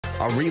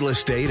a real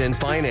estate and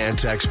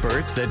finance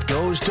expert that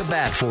goes to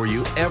bat for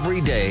you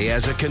every day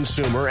as a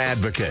consumer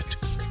advocate.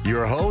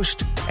 Your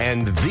host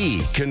and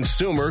the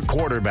consumer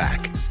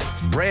quarterback,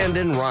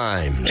 Brandon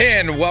Rhymes.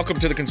 And welcome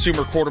to the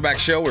Consumer Quarterback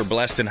Show. We're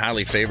blessed and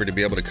highly favored to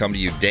be able to come to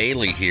you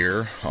daily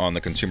here on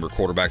the Consumer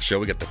Quarterback Show.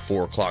 We got the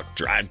 4 o'clock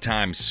drive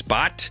time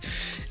spot,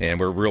 and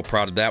we're real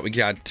proud of that. We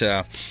got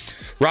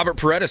Robert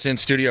Paredes in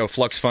studio,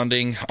 Fluxx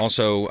Funding.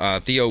 Also,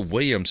 Theo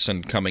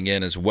Williamson coming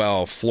in as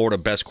well, Florida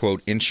Best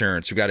Quote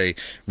Insurance. We've got a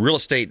real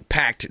estate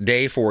packed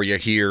day for you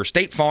here.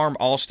 State Farm,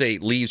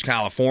 Allstate leaves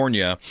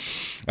California.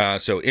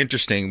 So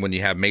interesting when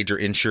you have major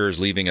insurers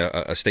leaving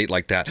a state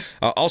like that.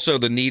 Also,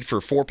 the need for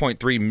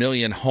 4.3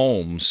 million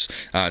homes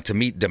to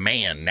meet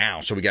demand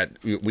now. So we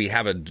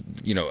have a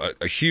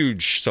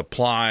huge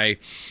supply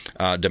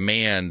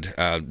demand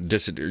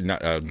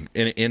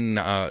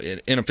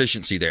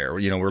inefficiency there.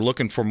 We're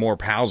looking for more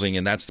housing,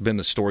 and that's been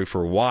the story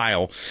for a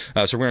while.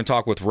 So we're going to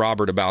talk with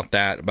Robert about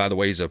that. By the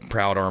way, he's a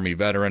proud Army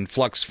veteran.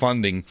 Fluxx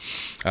Funding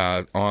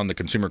on the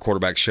Consumer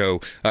Quarterback Show.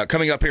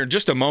 Coming up here in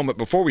just a moment.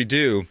 Before we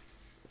do,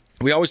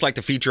 we always like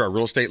to feature our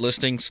real estate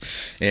listings,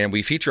 and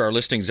we feature our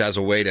listings as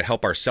a way to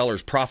help our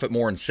sellers profit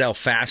more and sell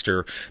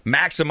faster,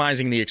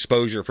 maximizing the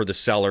exposure for the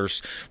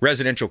sellers.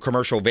 Residential,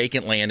 commercial,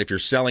 vacant land. If you're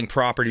selling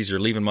properties,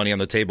 you're leaving money on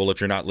the table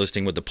if you're not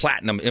listing with the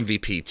Platinum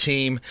MVP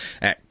team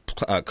at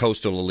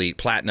Coastal Elite,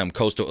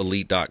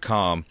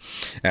 PlatinumCoastalElite.com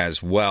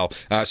as well.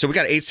 So we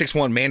got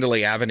 861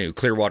 Mandalay Avenue,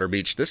 Clearwater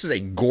Beach. This is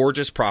a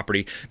gorgeous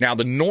property. Now,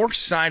 the north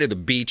side of the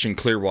beach in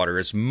Clearwater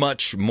is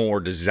much more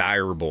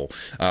desirable.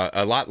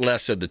 A lot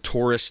less of the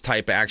tourist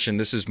type action.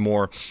 This is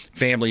more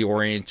family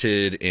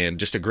oriented and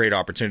just a great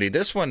opportunity.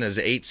 This one is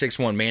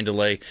 861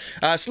 Mandalay.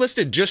 It's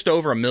listed just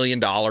over $1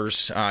 million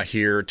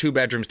here. 2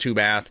 bedrooms, 2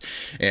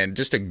 bath, and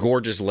just a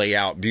gorgeous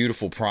layout.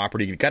 Beautiful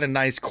property. You've got a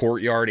nice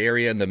courtyard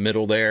area in the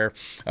middle there.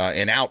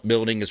 An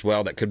outbuilding as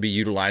well that could be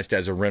utilized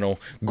as a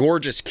rental.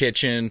 Gorgeous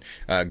kitchen,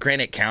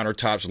 granite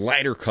countertops,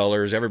 lighter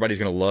colors. Everybody's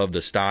going to love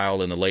the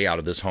style and the layout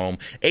of this home.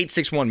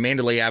 861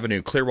 Mandalay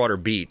Avenue, Clearwater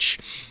Beach.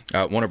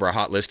 One of our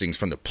hot listings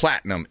from the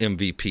Platinum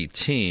MVP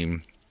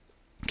team.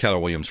 Keller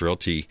Williams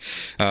Realty.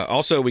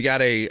 Also, we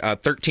got a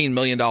 $13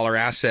 million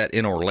asset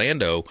in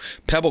Orlando,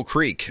 Pebble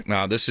Creek.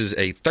 This is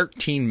a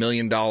 $13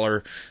 million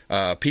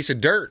piece of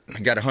dirt.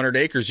 Got 100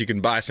 acres. You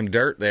can buy some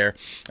dirt there.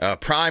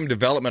 Prime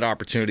development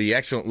opportunity,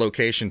 excellent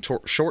location,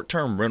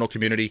 short-term rental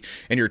community,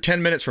 and you're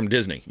 10 minutes from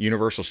Disney,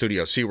 Universal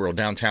Studios, SeaWorld,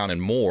 downtown,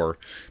 and more.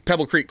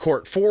 Pebble Creek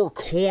Court, Four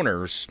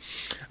Corners.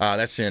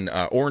 That's in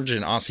Orange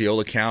and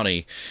Osceola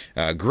County.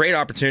 Great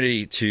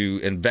opportunity to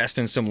invest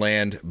in some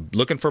land.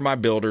 Looking for my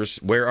builders.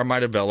 Where are my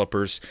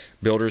developers,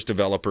 builders,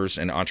 developers,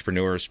 and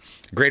entrepreneurs?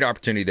 Great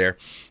opportunity there.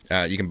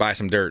 You can buy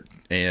some dirt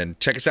and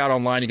check us out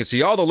online. You can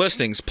see all the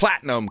listings,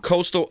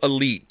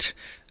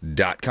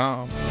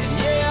 PlatinumCoastalElite.com.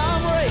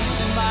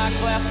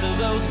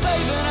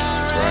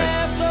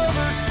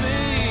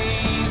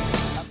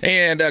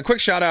 And a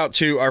quick shout out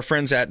to our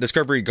friends at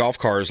Discovery Golf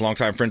Cars,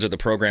 longtime friends of the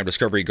program,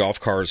 Discovery Golf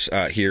Cars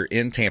here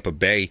in Tampa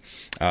Bay.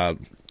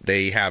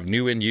 They have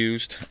new and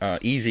used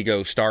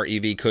E-Z-Go, Star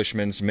EV,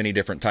 Cushman's, many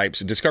different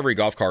types.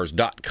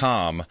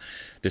 DiscoveryGolfCars.com.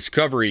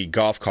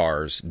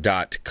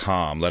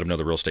 DiscoveryGolfCars.com. Let them know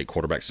the real estate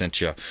quarterback sent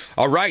you.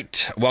 All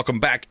right. Welcome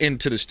back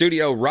into the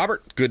studio.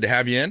 Robert, good to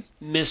have you in.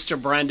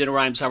 Mr. Brandon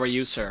Rhymes, how are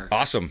you, sir?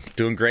 Awesome.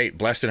 Doing great.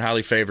 Blessed and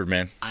highly favored,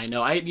 man. I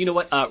know. You know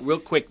what? Real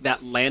quick,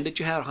 that land that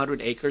you had,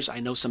 100 acres, I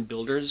know some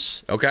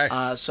builders. Okay.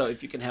 So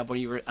if you can have one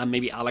of your,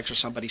 maybe Alex or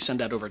somebody, send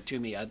that over to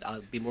me.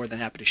 I'd be more than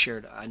happy to share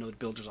it. I know the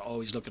builders are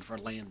always looking for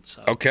land.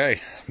 So. Okay.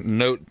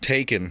 Note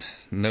taken.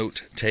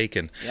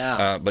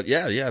 Yeah. But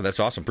yeah, that's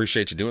awesome.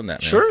 Appreciate you doing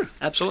that, man. Sure.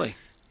 Absolutely.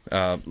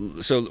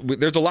 So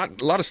there's a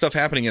lot of stuff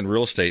happening in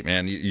real estate,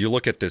 man. You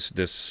look at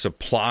this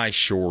supply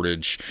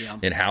shortage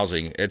in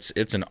housing.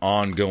 It's an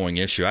ongoing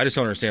issue. I just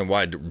don't understand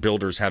why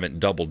builders haven't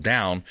doubled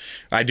down.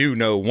 I do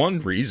know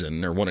one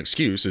reason or one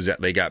excuse is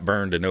that they got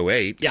burned in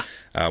 2008. Yeah.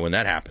 When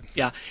that happened.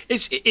 Yeah.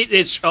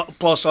 It's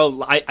plus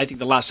I think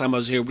the last time I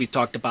was here we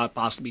talked about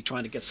possibly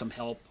trying to get some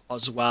help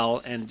as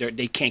well, and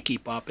they can't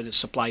keep up, and it's a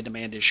supply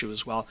demand issue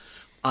as well.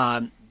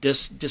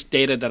 This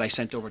data that I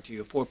sent over to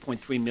you,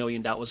 4.3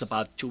 million, that was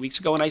about 2 weeks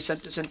ago when I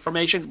sent this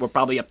information. We're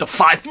probably up to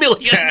 5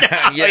 million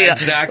now. Yeah,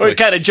 exactly. We're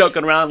kind of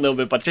joking around a little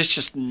bit, but there's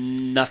just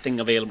nothing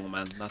available,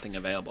 man. Nothing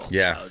available.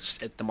 Yeah.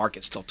 So the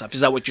market's still tough. Is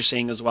that what you're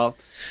seeing as well?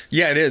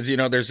 Yeah, it is.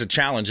 There's a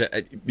challenge.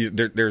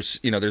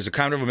 There's a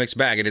kind of a mixed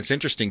bag, and it's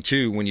interesting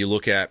too when you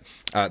look at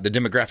the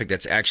demographic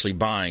that's actually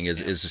buying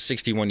is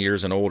 61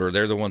 years and older.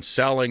 They're the ones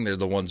selling. They're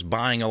the ones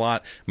buying a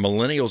lot.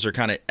 Millennials are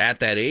kind of at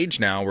that age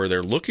now where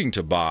they're looking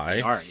to buy.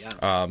 They are,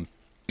 yeah.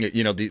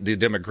 The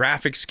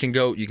demographics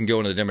you can go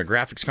into the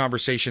demographics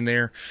conversation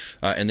there,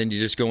 and then you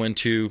just go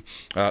into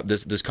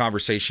this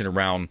conversation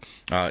around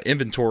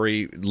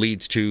inventory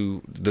leads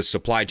to the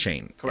supply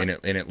chain, and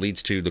it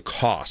leads to the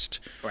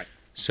cost. Right.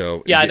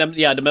 So the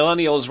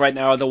millennials right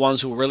now are the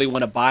ones who really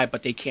want to buy,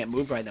 but they can't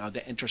move right now.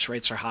 The interest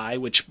rates are high,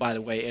 which, by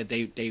the way,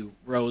 they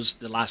rose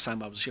the last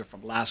time I was here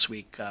from last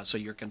week. So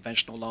your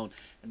conventional loan,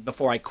 and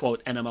before I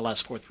quote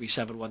NMLS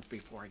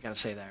 437134, I got to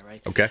say that,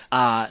 right? Okay.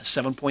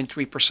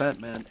 7.3%,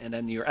 man, and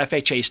then your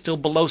FHA is still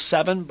below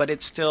 7, but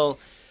it's still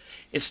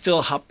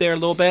up there a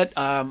little bit.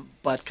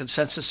 But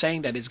consensus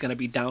saying that it's going to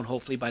be down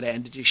hopefully by the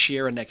end of this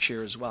year and next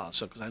year as well.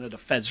 So, because I know the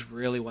Feds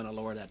really want to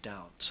lower that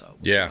down. So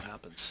we'll see what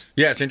happens.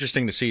 Yeah, it's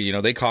interesting to see.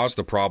 They caused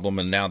the problem,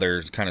 and now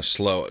they're kind of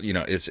slow.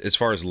 As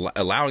far as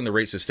allowing the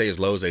rates to stay as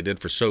low as they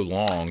did for so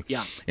long.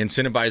 Yeah.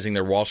 Incentivizing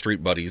their Wall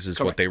Street buddies is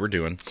what they were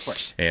doing. Of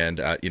course. And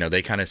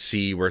they kind of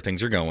see where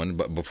things are going,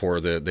 but before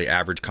the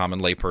average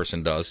common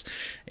layperson does.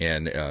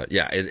 And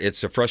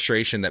it's a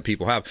frustration that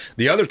people have.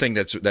 The other thing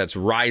that's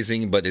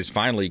rising, but is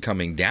finally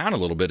coming down a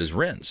little bit, is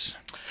rents.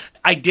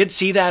 I did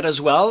see that as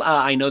well.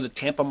 I know the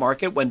Tampa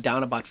market went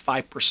down about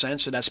 5%,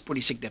 so that's pretty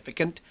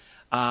significant.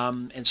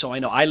 And so I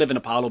know I live in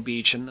Apollo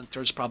Beach, and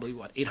there's probably,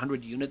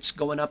 800 units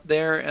going up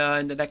there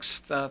in the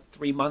next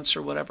 3 months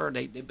or whatever.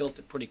 They built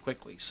it pretty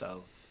quickly,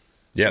 so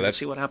let's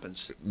see what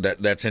happens.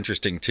 That's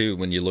interesting, too,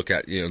 when you look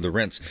at the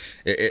rents.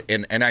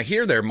 And I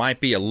hear there might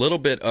be a little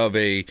bit of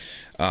a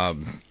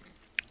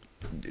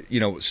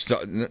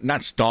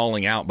not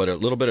stalling out, but a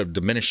little bit of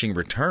diminishing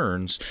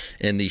returns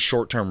in the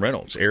short-term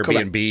rentals,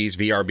 Airbnbs,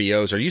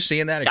 VRBOs. Are you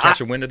seeing that and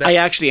catch a wind of that? I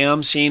actually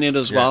am seeing it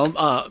as well.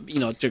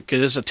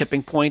 There's a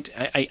tipping point.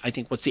 I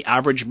think what's the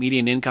average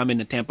median income in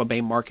the Tampa Bay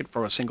market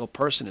for a single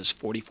person is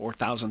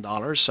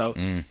 $44,000. So,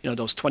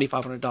 those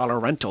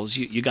 $2,500 rentals,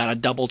 you got to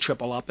double,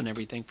 triple up and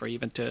everything for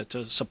even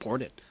to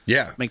support it.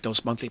 Yeah. Make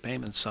those monthly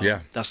payments. So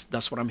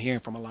that's what I'm hearing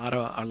from a lot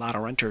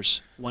of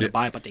renters want to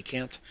buy, but they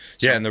can't.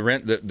 So. Yeah, and the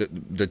rent,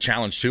 the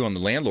challenge too on the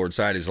landlord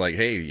side is like,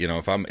 hey,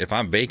 if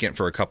I'm vacant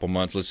for a couple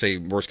months, let's say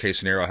worst case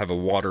scenario, I have a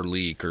water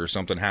leak or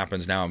something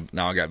happens. Now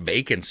I got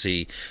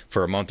vacancy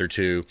for a month or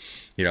two.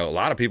 A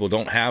lot of people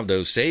don't have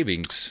those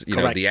savings.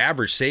 The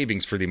average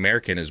savings for the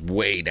American is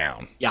way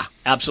down. Yeah,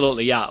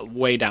 absolutely. Yeah,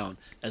 way down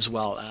as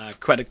well.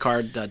 Credit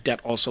card debt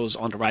also is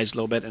on the rise a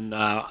little bit, and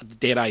the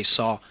data I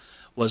saw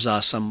was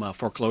some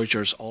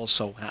foreclosures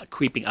also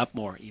creeping up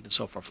more, even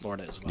so for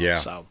Florida as well. Yeah.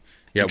 So.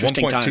 Yeah,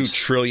 $1.2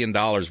 trillion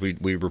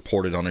we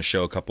reported on a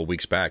show a couple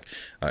weeks back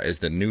is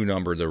the new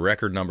number, the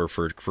record number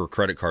for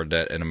credit card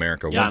debt in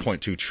America,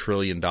 $1.2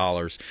 trillion.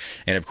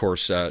 And, of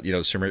course,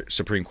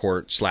 Supreme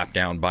Court slapped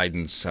down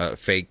Biden's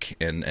fake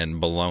and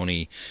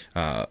baloney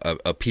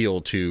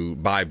appeal to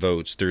buy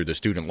votes through the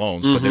student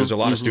loans. But there's a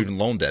lot of student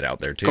loan debt out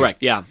there, too.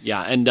 Correct, yeah.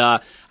 And I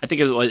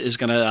think it is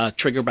going to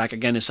trigger back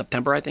again in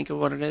September, I think is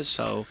what it is.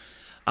 So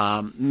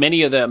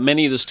many of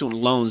the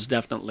student loans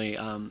definitely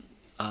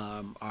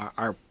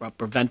are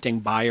preventing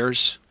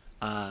buyers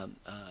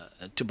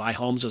to buy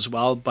homes as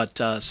well, but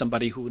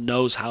somebody who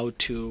knows how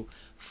to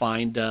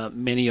find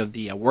many of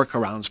the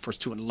workarounds for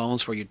student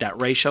loans for your debt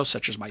ratio,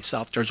 such as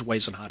myself, there's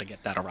ways on how to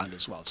get that around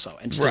as well. So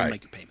and still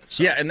make your payments.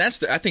 So. Yeah, and I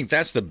think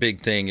that's the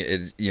big thing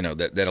is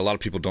that a lot of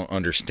people don't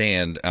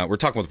understand. We're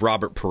talking with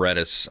Robert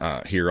Paredes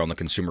here on the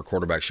Consumer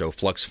Quarterback Show,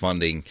 Fluxx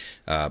Funding,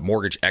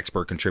 mortgage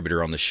expert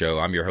contributor on the show.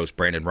 I'm your host,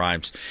 Brandon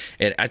Rhymes,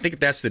 and I think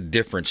that's the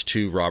difference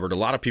too, Robert. A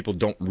lot of people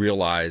don't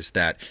realize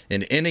that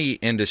in any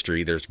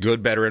industry, there's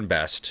good, better, and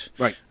best.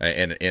 Right.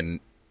 And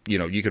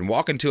you can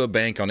walk into a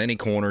bank on any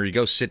corner, you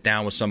go sit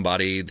down with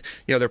somebody,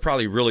 they're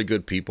probably really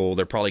good people,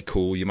 they're probably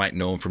cool, you might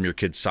know them from your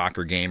kid's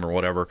soccer game or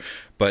whatever,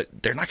 but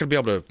they're not going to be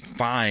able to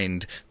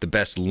find the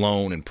best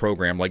loan and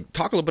program. Like,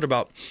 talk a little bit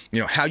about,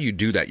 how you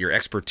do that, your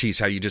expertise,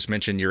 how you just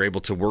mentioned you're able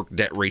to work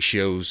debt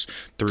ratios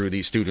through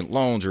these student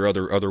loans or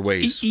other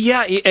ways.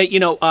 Yeah,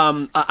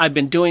 I've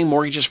been doing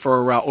mortgages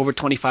for over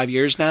 25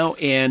 years now,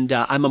 and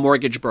I'm a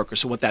mortgage broker.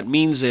 So what that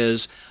means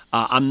is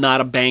I'm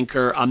not a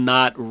banker, I'm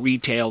not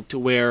retail to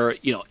where,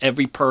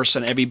 every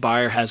person, every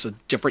buyer has a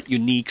different,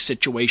 unique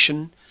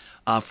situation.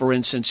 For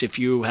instance, if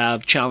you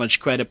have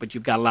challenged credit but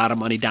you've got a lot of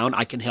money down,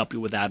 I can help you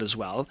with that as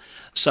well.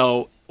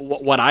 So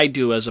what I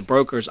do as a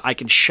broker is I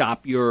can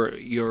shop your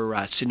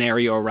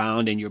scenario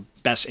around and your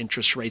best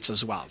interest rates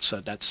as well.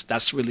 So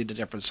that's really the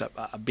difference of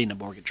being a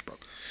mortgage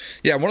broker.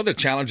 Yeah, one of the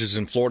challenges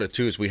in Florida,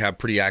 too, is we have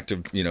pretty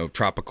active,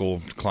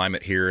 tropical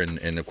climate here.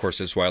 And of course,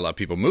 that's why a lot of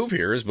people move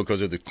here is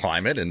because of the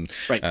climate and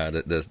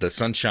the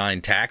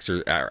sunshine tax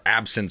or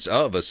absence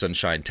of a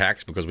sunshine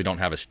tax because we don't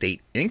have a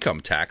state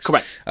income tax.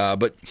 Correct.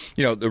 But,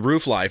 the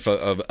roof life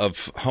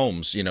of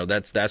homes,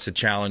 that's a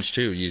challenge,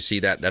 too. You see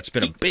that's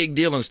been a big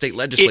deal in the state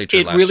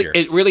legislature last year.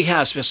 It really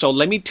has. So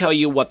let me tell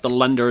you what the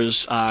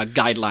lender's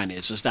guideline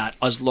is that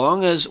as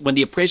long as when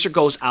the appraiser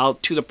goes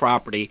out to the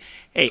property,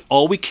 hey,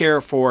 all we care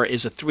for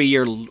is a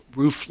 3-year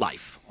roof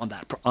life on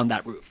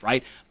that roof,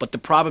 right? But the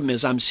problem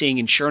is I'm seeing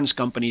insurance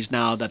companies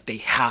now that they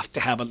have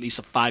to have at least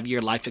a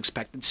 5-year life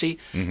expectancy.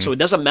 So it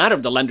doesn't matter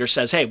if the lender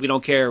says, hey, we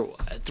don't care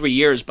 3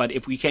 years, but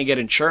if we can't get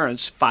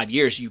insurance 5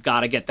 years, you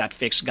got to get that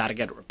fixed, got to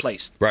get it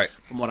replaced. Right.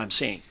 From what I'm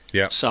seeing.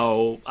 Yeah.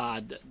 So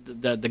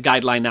the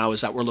guideline now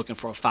is that we're looking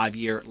for a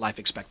 5-year life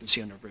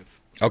expectancy on the roof.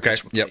 Okay.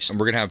 Yep. And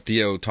we're going to have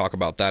Theo talk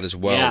about that as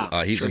well.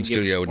 Yeah, He's in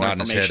studio nodding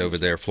his head over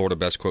there. Florida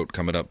Best Quote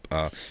coming up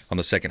on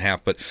the second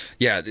half. But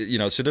yeah,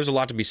 so there's a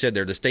lot to be said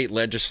there. The state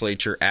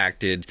legislature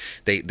acted.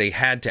 They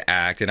had to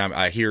act. And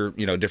I hear,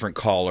 different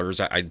callers.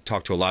 I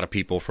talked to a lot of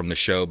people from the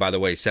show. By the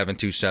way,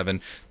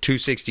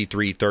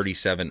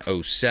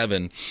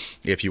 727-263-3707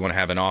 if you want to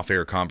have an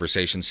off-air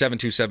conversation.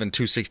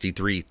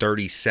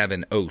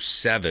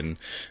 727-263-3707,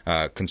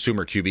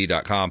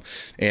 consumerqb.com.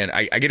 And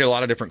I get a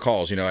lot of different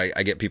calls.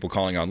 I get people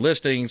calling on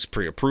listings,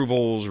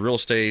 pre-approvals, real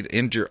estate,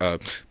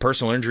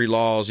 personal injury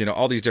laws,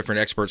 all these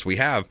different experts we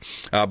have.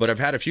 But I've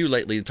had a few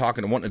lately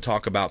wanting to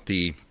talk about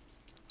the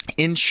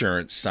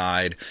insurance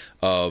side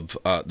of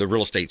the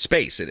real estate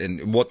space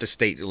and what the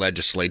state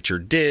legislature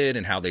did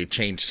and how they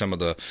changed some of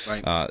the,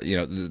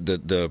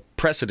 the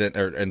precedent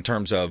in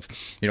terms of,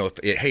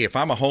 if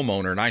I'm a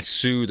homeowner and I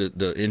sue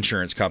the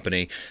insurance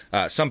company,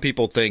 some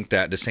people think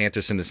that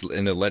DeSantis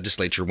in the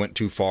legislature went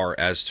too far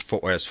as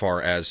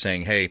far as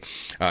saying, hey,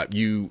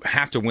 you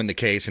have to win the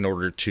case in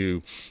order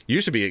to,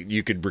 used to be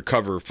you could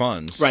recover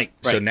funds. Right.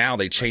 So now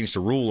they changed the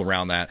rule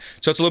around that.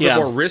 So it's a little bit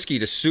more risky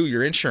to sue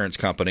your insurance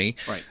company.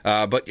 Right.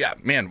 But yeah,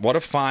 man, what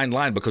a fine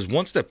line, because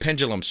once the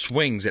pendulum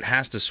swings, it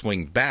has to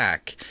swing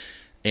back.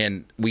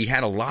 And we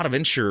had a lot of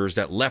insurers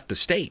that left the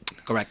state.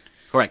 Correct.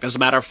 As a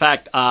matter of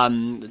fact, it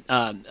was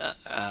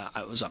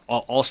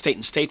Allstate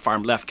and State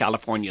Farm left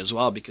California as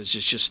well, because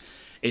it's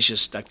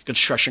just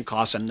construction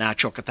costs and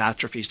natural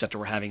catastrophes that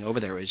we're having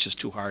over there is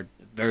just too hard,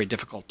 very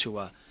difficult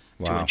to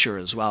insure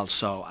as well.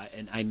 So,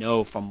 I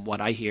know from what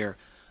I hear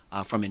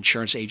from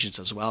insurance agents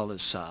as well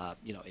is,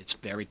 it's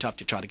very tough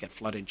to try to get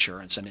flood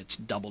insurance, and it's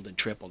doubled and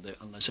tripled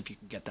unless if you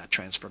can get that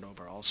transferred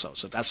over also.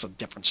 So that's a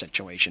different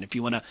situation. If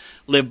you want to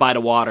live by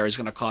the water, it's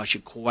going to cost you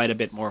quite a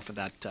bit more for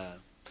that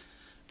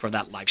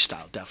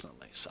lifestyle, definitely.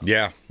 So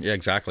yeah,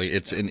 exactly.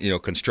 It's in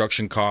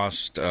construction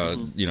cost,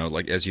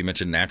 like as you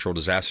mentioned, natural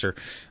disaster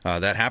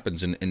that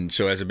happens, and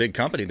so as a big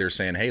company, they're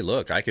saying, hey,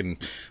 look, I can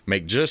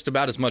make just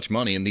about as much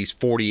money in these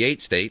 48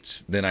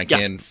 states than I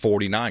can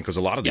 49, because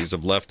a lot of these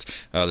have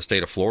left the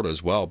state of Florida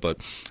as well. But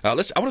I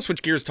want to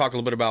switch gears, talk a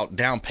little bit about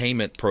down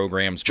payment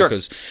programs,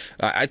 because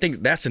I think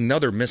that's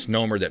another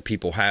misnomer that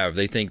people have.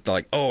 They think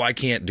like, oh, I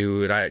can't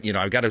do it.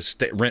 I've got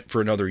to rent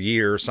for another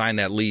year, sign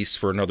that lease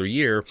for another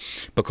year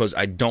because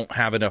I don't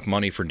have enough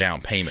money for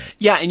down payment.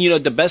 Yeah, and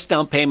the best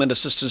down payment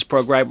assistance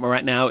program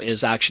right now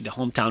is actually the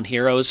Hometown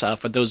Heroes.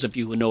 For those of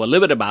you who know a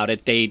little bit about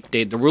it,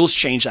 the rules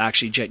changed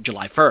actually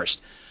July 1st.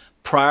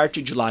 Prior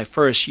to July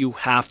 1st, you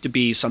have to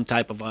be some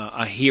type of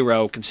a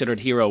hero,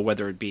 considered hero,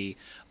 whether it be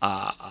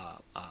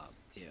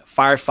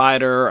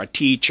firefighter, a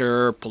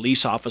teacher,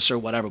 police officer,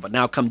 whatever. But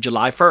now come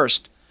July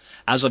 1st,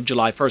 as of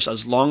July 1st,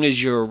 as long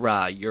as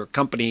your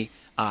company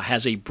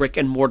has a brick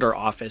and mortar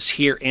office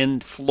here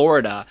in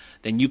Florida,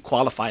 then you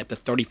qualify up to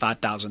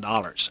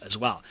 $35,000 as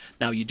well.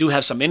 Now you do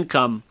have some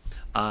income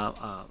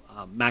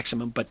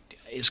maximum, but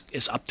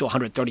it's up to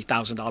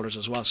 $130,000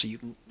 as well. So you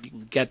can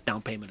get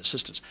down payment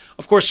assistance.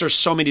 Of course, there's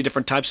so many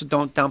different types of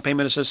down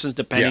payment assistance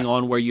depending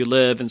on where you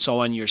live and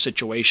so on, your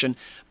situation.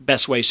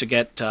 Best ways to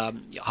get,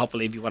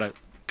 hopefully, if you want to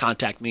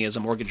contact me as a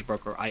mortgage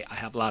broker, I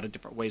have a lot of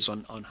different ways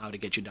on how to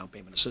get you down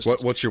payment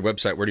assistance. What's your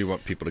website? Where do you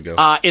want people to go?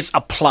 It's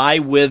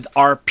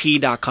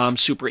applywithrp.com.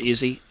 Super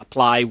easy.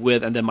 Apply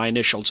with, and then my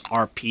initials,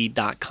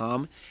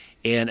 rp.com.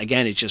 And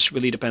again, it just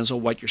really depends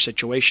on what your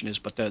situation is.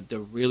 But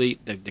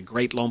the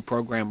great loan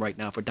program right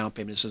now for down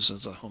payment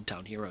assistance is the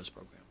Hometown Heroes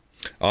program.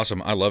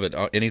 Awesome. I love it.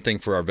 Anything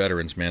for our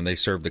veterans, man. They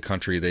serve the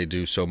country. They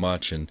do so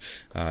much. And,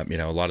 a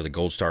lot of the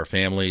Gold Star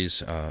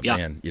families,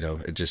 man,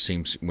 it just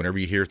seems whenever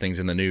you hear things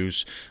in the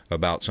news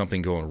about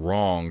something going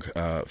wrong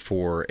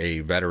for a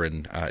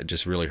veteran, it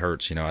just really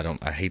hurts.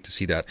 I hate to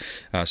see that.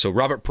 So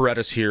Robert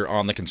Paredes here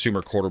on the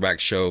Consumer Quarterback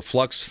Show,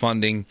 Fluxx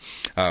Funding.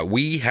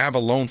 We have a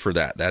loan for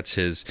that. That's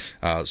his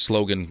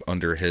slogan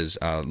under his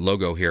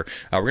logo here.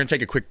 We're going to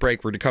take a quick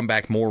break. We're going to come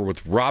back more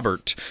with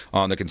Robert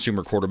on the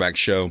Consumer Quarterback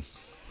Show.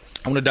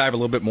 I want to dive a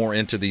little bit more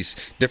into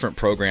these different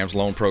programs,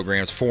 loan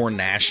programs, foreign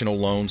national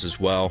loans as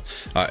well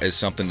as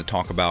something to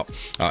talk about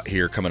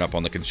here coming up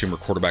on the Consumer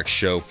Quarterback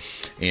Show.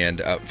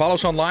 And follow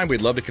us online.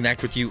 We'd love to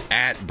connect with you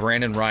at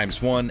Brandon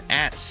Rhymes 1,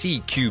 at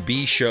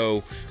CQB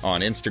Show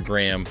on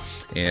Instagram,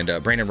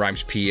 and Brandon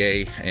Rhymes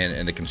PA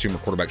and the Consumer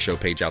Quarterback Show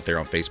page out there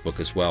on Facebook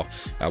as well.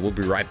 We'll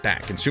be right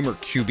back.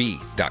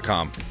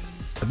 ConsumerQB.com.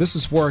 This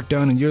is Work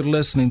Done, and you're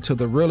listening to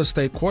the Real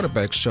Estate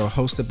Quarterback Show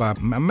hosted by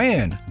my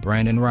man,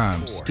 Brandon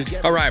Rhymes.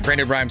 All right,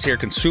 Brandon Rhymes here,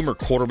 Consumer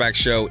Quarterback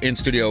Show, in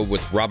studio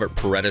with Robert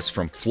Paredes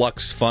from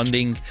Fluxx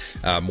Funding,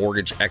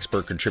 mortgage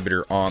expert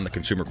contributor on the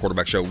Consumer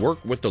Quarterback Show.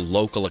 Work with the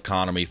local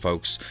economy,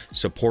 folks.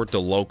 Support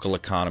the local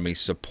economy.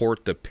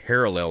 Support the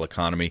parallel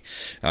economy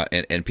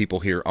and people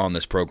here on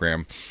this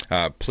program.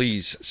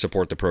 Please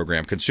support the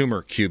program,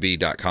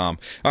 ConsumerQB.com.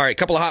 All right, a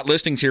couple of hot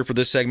listings here for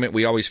this segment.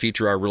 We always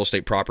feature our real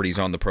estate properties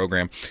on the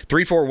program.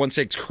 3416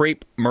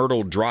 Crepe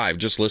Myrtle Drive,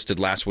 just listed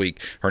last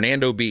week.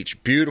 Hernando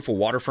Beach, beautiful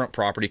waterfront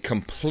property,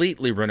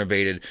 completely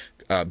renovated,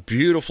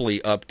 beautifully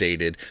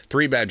updated,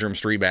 3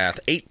 bedrooms, 3 bath,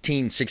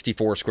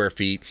 1864 square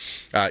feet.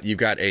 You've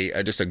got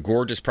just a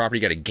gorgeous property.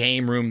 You got a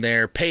game room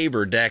there,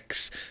 paver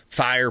decks,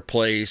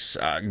 fireplace.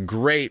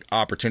 Great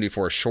opportunity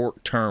for a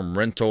short-term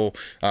rental.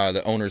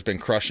 The owner's been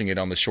crushing it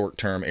on the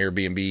short-term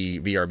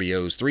Airbnb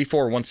VRBOs.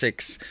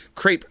 3416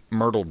 Crepe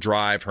Myrtle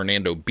Drive,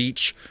 Hernando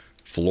Beach,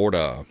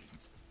 Florida.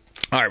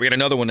 All right, we got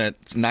another one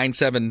at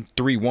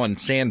 9731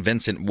 San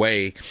Vincent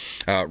Way,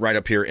 right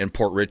up here in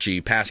Port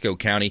Richey, Pasco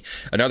County.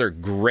 Another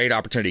great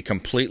opportunity,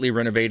 completely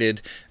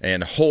renovated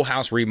and whole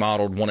house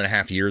remodeled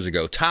 1.5 years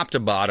ago, top to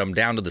bottom,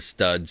 down to the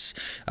studs.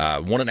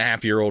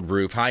 1.5-year-old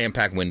roof, high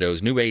impact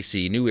windows, new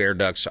AC, new air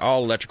ducts,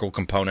 all electrical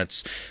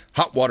components,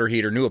 hot water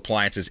heater, new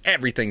appliances,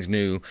 everything's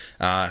new.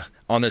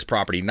 On this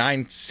property,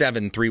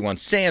 9731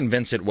 San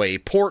Vincent Way,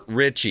 Port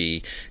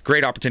Richey.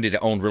 Great opportunity to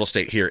own real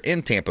estate here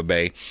in Tampa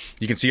Bay.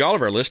 You can see all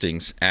of our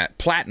listings at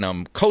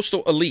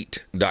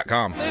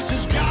platinumcoastalelite.com. This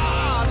is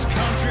God's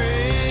country.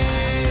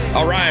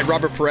 All right,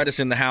 Robert Paredes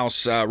in the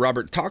house.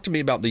 Robert, talk to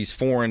me about these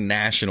foreign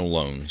national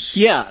loans.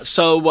 Yeah,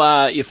 so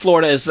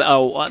Florida is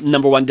the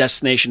number one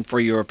destination for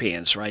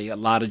Europeans, right? A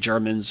lot of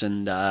Germans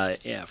and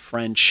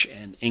French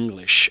and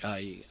English,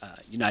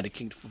 United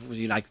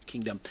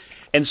Kingdom.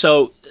 And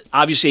so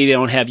obviously they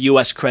don't have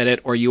U.S. credit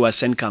or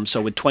U.S. income. So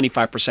with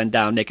 25%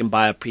 down, they can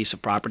buy a piece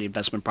of property,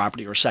 investment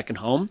property, or second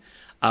home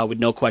with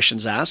no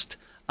questions asked.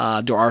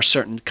 There are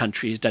certain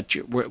countries that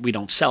we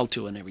don't sell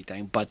to and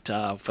everything, but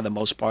for the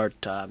most part,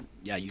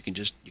 you can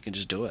just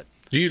do it.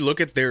 Do you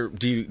look at their?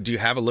 Do you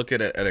have a look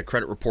at a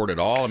credit report at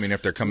all? I mean,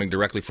 if they're coming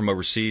directly from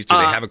overseas, do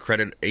they have a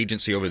credit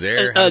agency over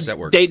there? How does that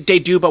work? They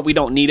do, but we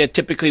don't need it.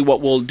 Typically, what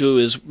we'll do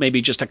is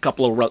maybe just a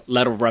couple of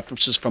letter of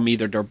references from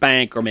either their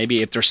bank or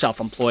maybe if they're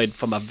self-employed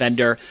from a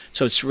vendor.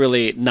 So it's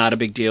really not a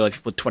big deal if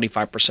you put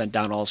 25%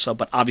 down also.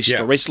 But obviously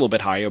the rate's a little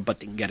bit higher, but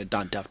they can get it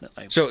done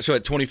definitely. So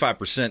at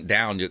 25%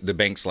 down, the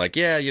bank's like,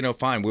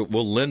 fine,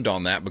 we'll lend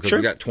on that because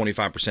we got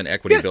 25%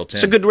 equity built in.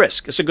 It's a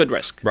good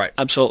risk. Right.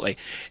 Absolutely.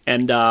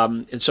 And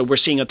so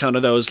we're seeing a ton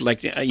of those.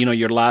 Like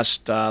your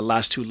last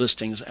two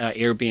listings,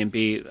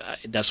 Airbnb.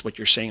 That's what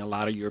you're seeing. A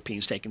lot of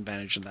Europeans take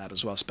advantage of that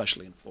as well,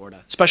 especially in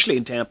Florida, especially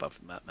in Tampa,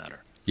 for that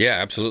matter. Yeah,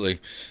 absolutely.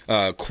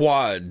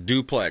 Quad,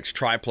 duplex,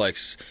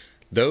 triplex.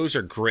 Those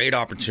are great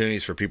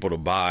opportunities for people to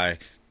buy.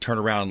 Turn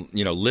around,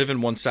 live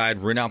in one side,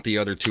 rent out the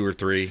other 2 or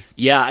 3.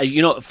 Yeah,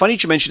 funny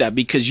you mention that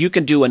because you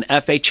can do an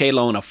FHA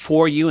loan, a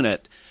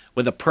 4-unit,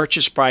 with a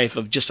purchase price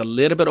of just a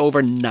little bit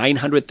over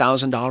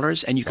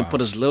 $900,000, and you can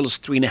put as little as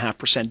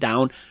 3.5%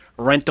 down.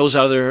 Rent those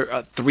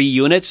other 3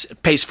 units,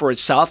 it pays for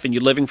itself, and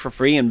you're living for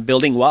free and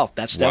building wealth.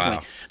 That's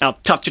definitely now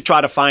tough to try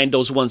to find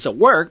those ones that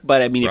work,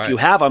 but I mean, if you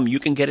have them, you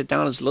can get it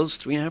down as little as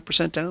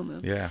 3.5% down.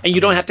 Man. Yeah, and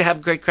you don't have to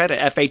have great credit.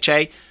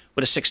 FHA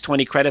with a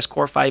 620 credit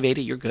score,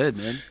 580, you're good,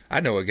 man. I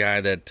know a guy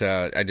that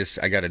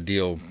I got a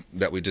deal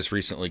that we just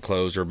recently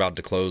closed or about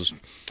to close.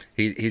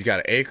 He's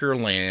got an acre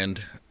of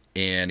land.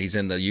 And he's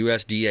in the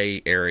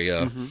USDA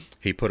area. Mm-hmm.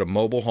 He put a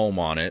mobile home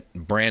on it,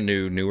 brand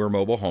new, newer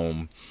mobile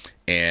home.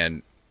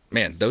 And,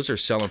 man, those are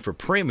selling for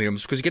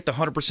premiums because you get the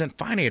 100%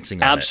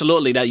 financing on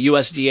Absolutely. That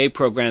USDA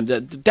program, the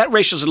debt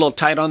ratio is a little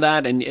tight on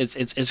that, and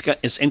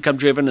it's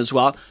income-driven as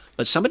well.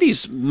 But some of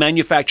these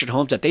manufactured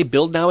homes that they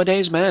build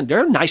nowadays, man,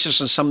 they're nicer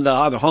than some of the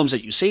other homes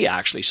that you see,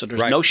 actually. So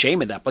there's no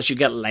shame in that. Plus, you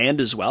get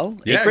land as well.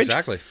 Yeah, acreage.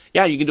 Exactly.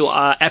 Yeah, you can do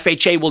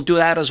FHA will do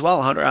that as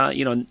well,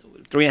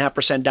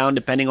 3.5% down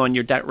depending on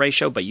your debt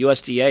ratio, but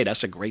USDA,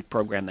 that's a great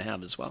program to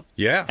have as well.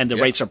 Yeah. And the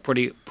rates are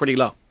pretty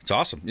low. It's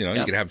awesome. You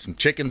can have some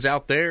chickens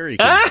out there. You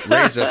can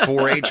raise a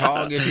 4-H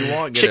hog if you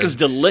want. Chicken's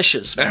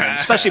delicious, man.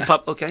 Especially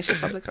public. Can I say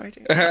public right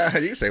here?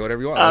 You can say whatever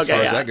you want as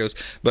far as that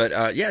goes.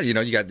 But you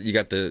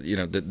got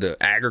the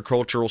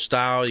agricultural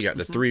style. You got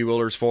the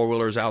 3-wheelers,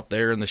 4-wheelers out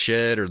there in the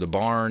shed or the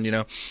barn.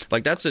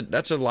 Like that's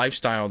a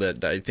lifestyle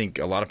that I think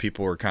a lot of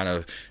people are kind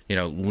of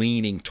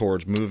leaning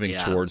towards, moving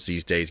towards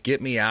these days.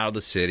 Get me out of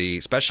the city,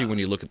 especially when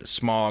you look at the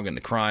smog and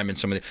the crime and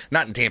some of the,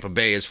 not in Tampa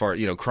Bay as far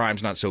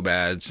crime's not so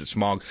bad. It's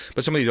smog,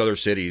 but some of these other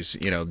cities.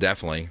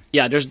 Definitely.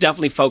 Yeah, there's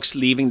definitely folks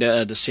leaving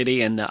the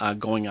city and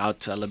going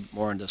out a little bit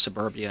more into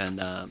suburbia and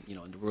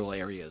in the rural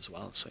area as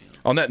well. So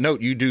on that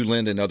note, you do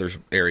lend in other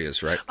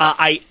areas, right?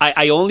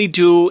 I only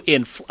do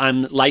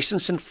I'm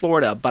licensed in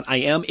Florida, but I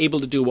am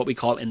able to do what we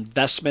call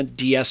investment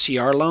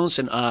DSCR loans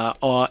in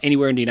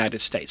anywhere in the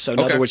United States. So in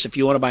other words, if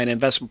you want to buy an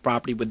investment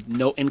property with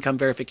no income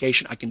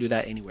verification, I can do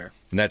that anywhere.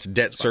 And that's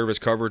debt service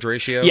coverage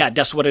ratio? Yeah,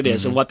 that's what it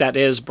is. Mm-hmm. And what that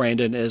is,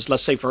 Brandon, is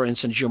let's say, for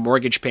instance, your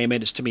mortgage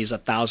payment is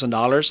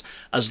 $1,000.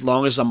 As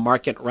long as the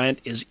market rent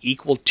is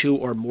equal to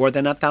or more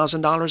than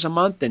 $1,000 a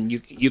month, then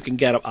you can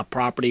get a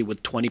property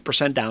with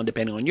 20% down,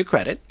 depending on your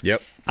credit.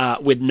 Yep.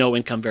 With no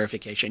income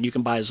verification. You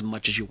can buy as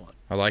much as you want.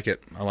 I like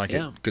it.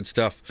 it. Good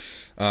stuff.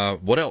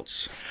 What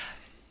else?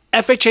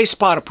 FHA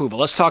spot approval.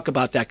 Let's talk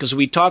about that because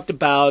we talked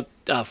about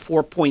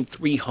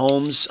 4.3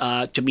 homes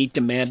to meet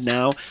demand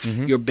now.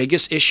 Mm-hmm. Your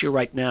biggest issue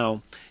right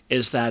now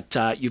is that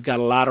you've got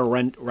a lot of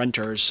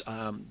renters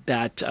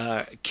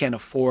that can't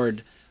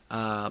afford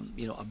a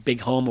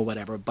big home or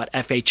whatever, but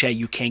FHA,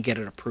 you can't get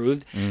it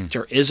approved.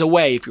 There is a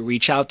way, if you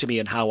reach out to me,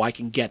 and how I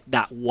can get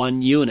that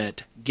one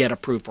unit get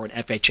approved for an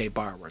FHA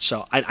borrower.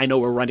 So I know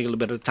we're running a little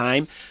bit of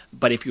time,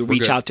 but if you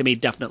reach out to me,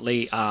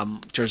 definitely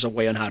there's a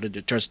way on how to do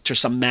it. There's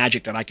some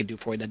magic that I can do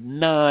for you that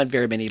not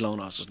very many loan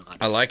officers know how to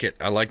do. I like it.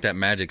 I like that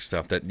magic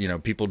stuff that,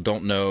 people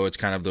don't know. It's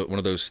kind of one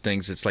of those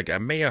things. It's like, I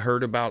may have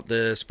heard about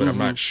this, but I'm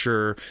not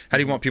sure. How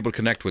do you want people to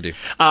connect with you?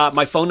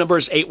 My phone number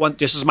is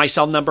this is my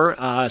cell number,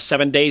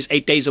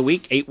 8 days a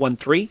week,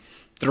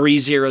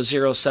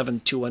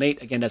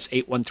 813-300-7218. Again, that's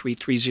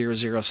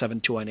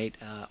 813-300-7218.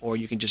 Or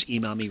you can just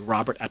email me,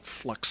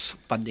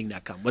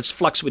 Robert@FluxxFunding.com. What's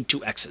Fluxx with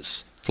 2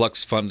 X's?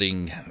 Fluxx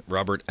Funding,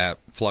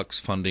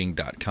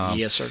 Robert@FluxxFunding.com.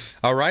 Yes, sir.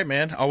 All right,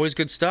 man. Always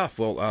good stuff.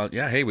 Well,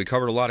 hey, we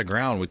covered a lot of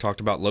ground. We talked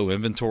about low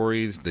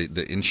inventory,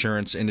 the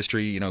insurance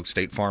industry,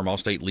 State Farm,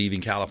 Allstate leaving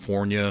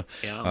California,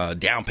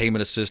 down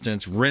payment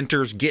assistance,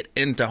 renters, get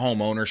into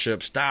home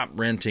ownership. Stop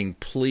renting,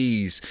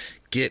 please.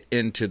 Get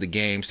into the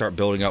game. Start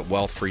building up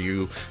wealth for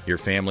you, your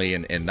family,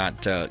 and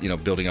not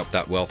building up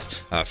that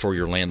wealth for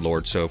your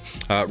landlord. So,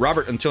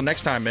 Robert, until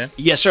next time, man.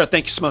 Yes, sir.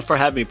 Thank you so much for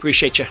having me.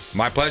 Appreciate you.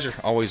 My pleasure.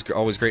 Always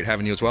great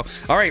having you as well.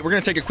 All right, we're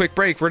going to take a quick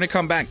break. We're going to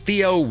come back.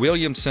 Theo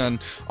Williamson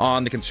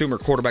on the Consumer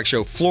Quarterback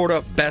Show,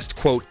 Florida Best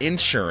Quote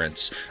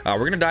Insurance. We're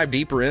going to dive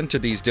deeper into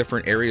these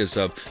different areas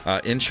of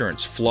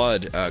insurance,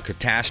 flood,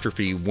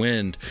 catastrophe,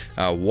 wind,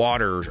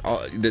 water,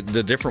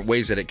 the different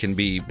ways that it can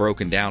be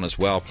broken down as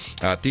well.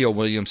 Theo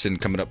Williamson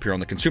coming up here on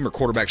the Consumer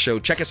Quarterback Show.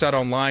 Check us out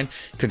online,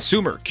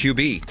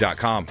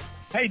 consumerqb.com.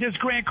 Hey, this is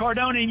Grant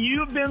Cardone, and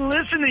you've been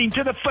listening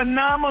to the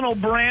phenomenal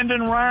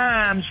Brandon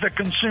Rhymes, the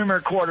Consumer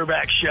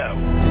Quarterback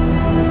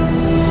Show.